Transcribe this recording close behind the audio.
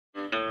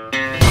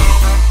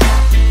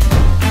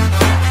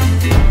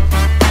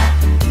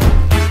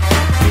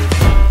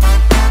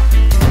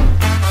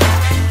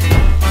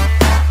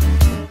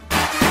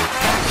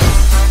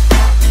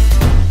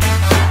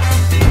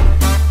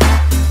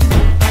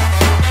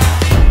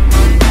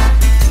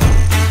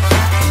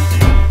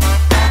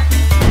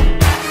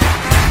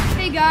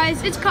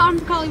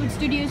Coliwood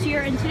Studios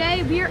here, and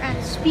today we are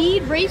at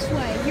Speed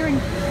Raceway here in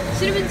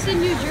Cinnaminson,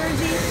 New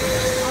Jersey.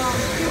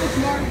 Here with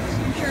Mark.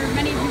 I'm sure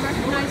many of you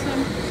recognize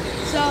him.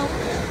 So,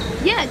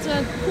 yeah, it's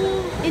a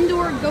cool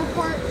indoor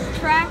go-kart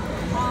track,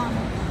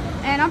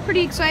 and I'm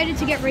pretty excited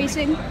to get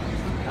racing.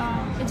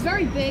 It's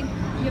very big.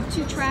 You have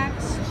two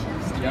tracks,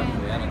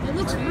 and it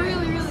looks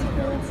really, really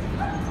cool.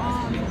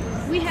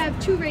 We have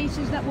 2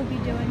 races that we'll be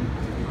doing.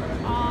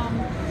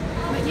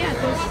 But yeah,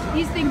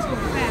 these things go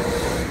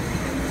fast.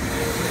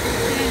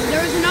 And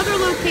there was another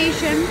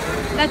location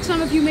that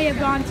some of you may have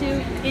gone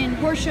to in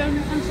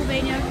Horsham,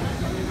 Pennsylvania.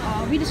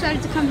 We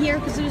decided to come here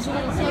because it is a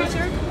little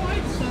closer.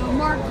 So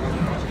Mark,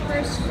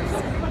 first,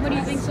 what do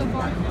you think so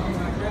far?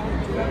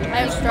 I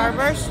have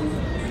Starburst.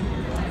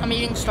 I'm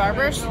eating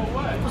Starburst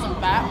because I'm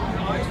fat.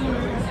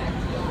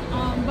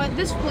 But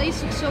this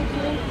place looks so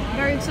cool.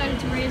 Very excited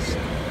to race.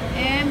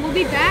 And we'll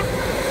be back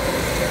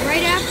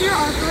right after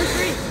our first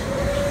race.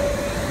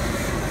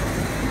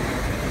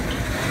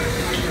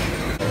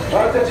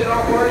 Attention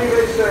all party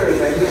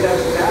racers, exit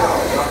us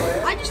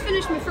now. I just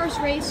finished my first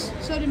race,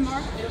 so did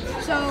Mark.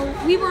 So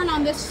we weren't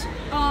on this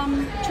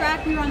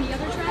track, we were on the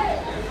other track.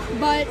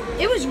 But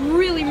it was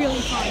really,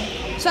 really fun.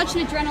 Such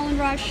an adrenaline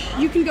rush.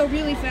 You can go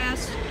really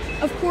fast.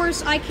 Of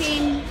course, I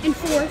came in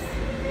 4th,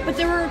 but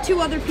there were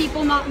 2 other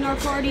people not in our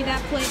party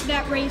that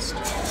raced,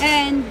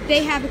 and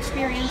they have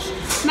experience.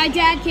 My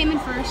dad came in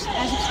 1st,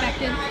 as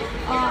expected.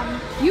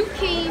 You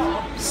came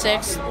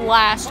 6th,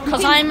 last,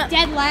 because I'm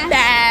dead last.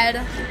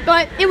 Bad.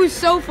 But it was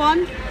so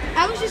fun.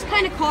 I was just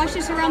kind of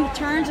cautious around the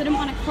turns. I didn't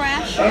want to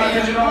crash. But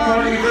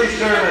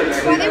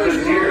it was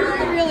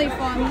really, really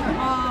fun.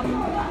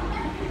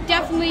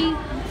 Definitely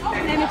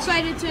am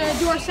excited to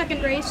do our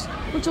second race,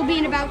 which will be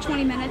in about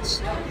 20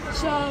 minutes.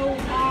 So,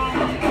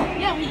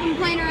 yeah, we've been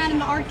playing around in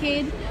the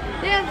arcade.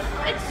 Yeah,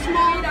 it's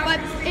small, but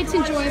it's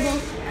enjoyable.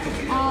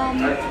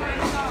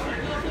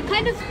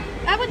 Kind of,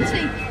 I wouldn't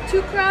say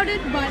too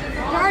crowded, but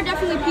there are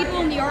definitely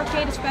people in the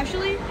arcade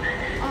especially.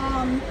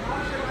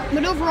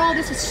 But overall,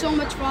 this is so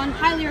much fun.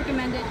 Highly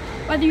recommend it.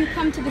 Whether you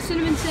come to the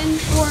Cinnaminson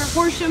or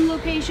Horsham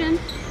location,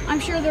 I'm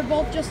sure they're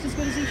both just as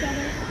good as each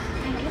other.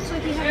 And it looks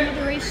like we have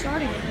another race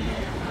starting.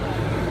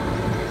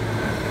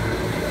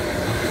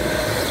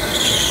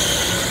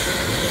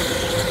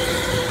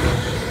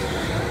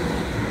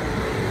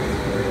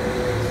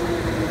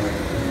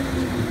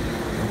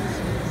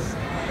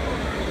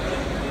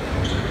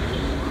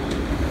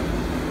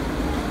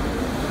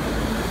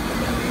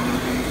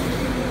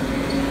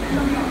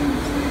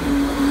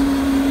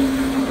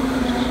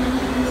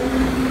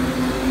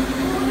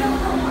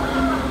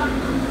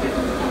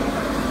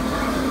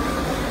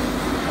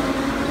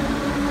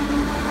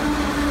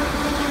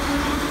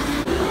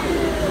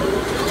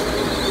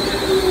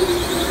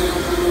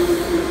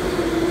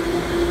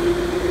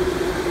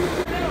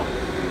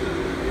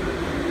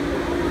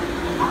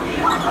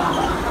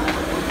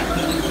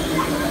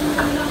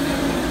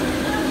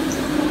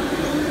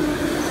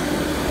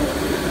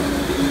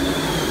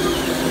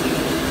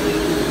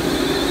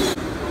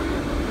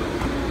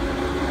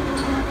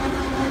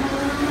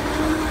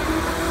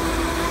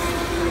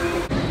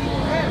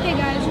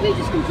 We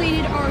just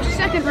completed our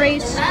second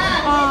race.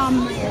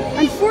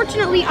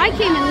 Unfortunately, I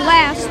came in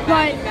last,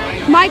 but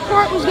my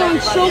kart was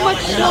going so much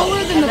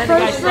slower than the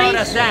first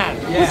race,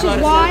 which is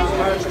why,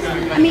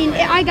 I mean,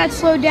 I got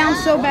slowed down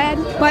so bad,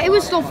 but it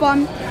was still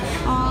fun.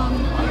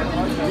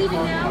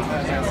 Leaving now,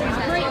 it's a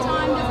great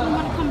time, definitely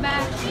want to come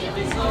back.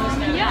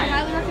 Yeah, I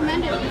highly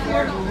recommend it if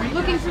you're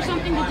looking for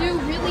something to do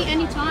really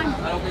anytime.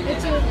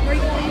 It's a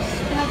great place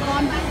to have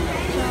fun.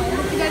 So I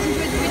hope you guys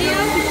enjoyed the video.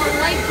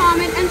 Like,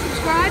 comment, and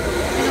subscribe,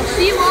 and I'll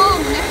see you all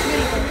in the next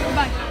video.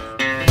 Bye.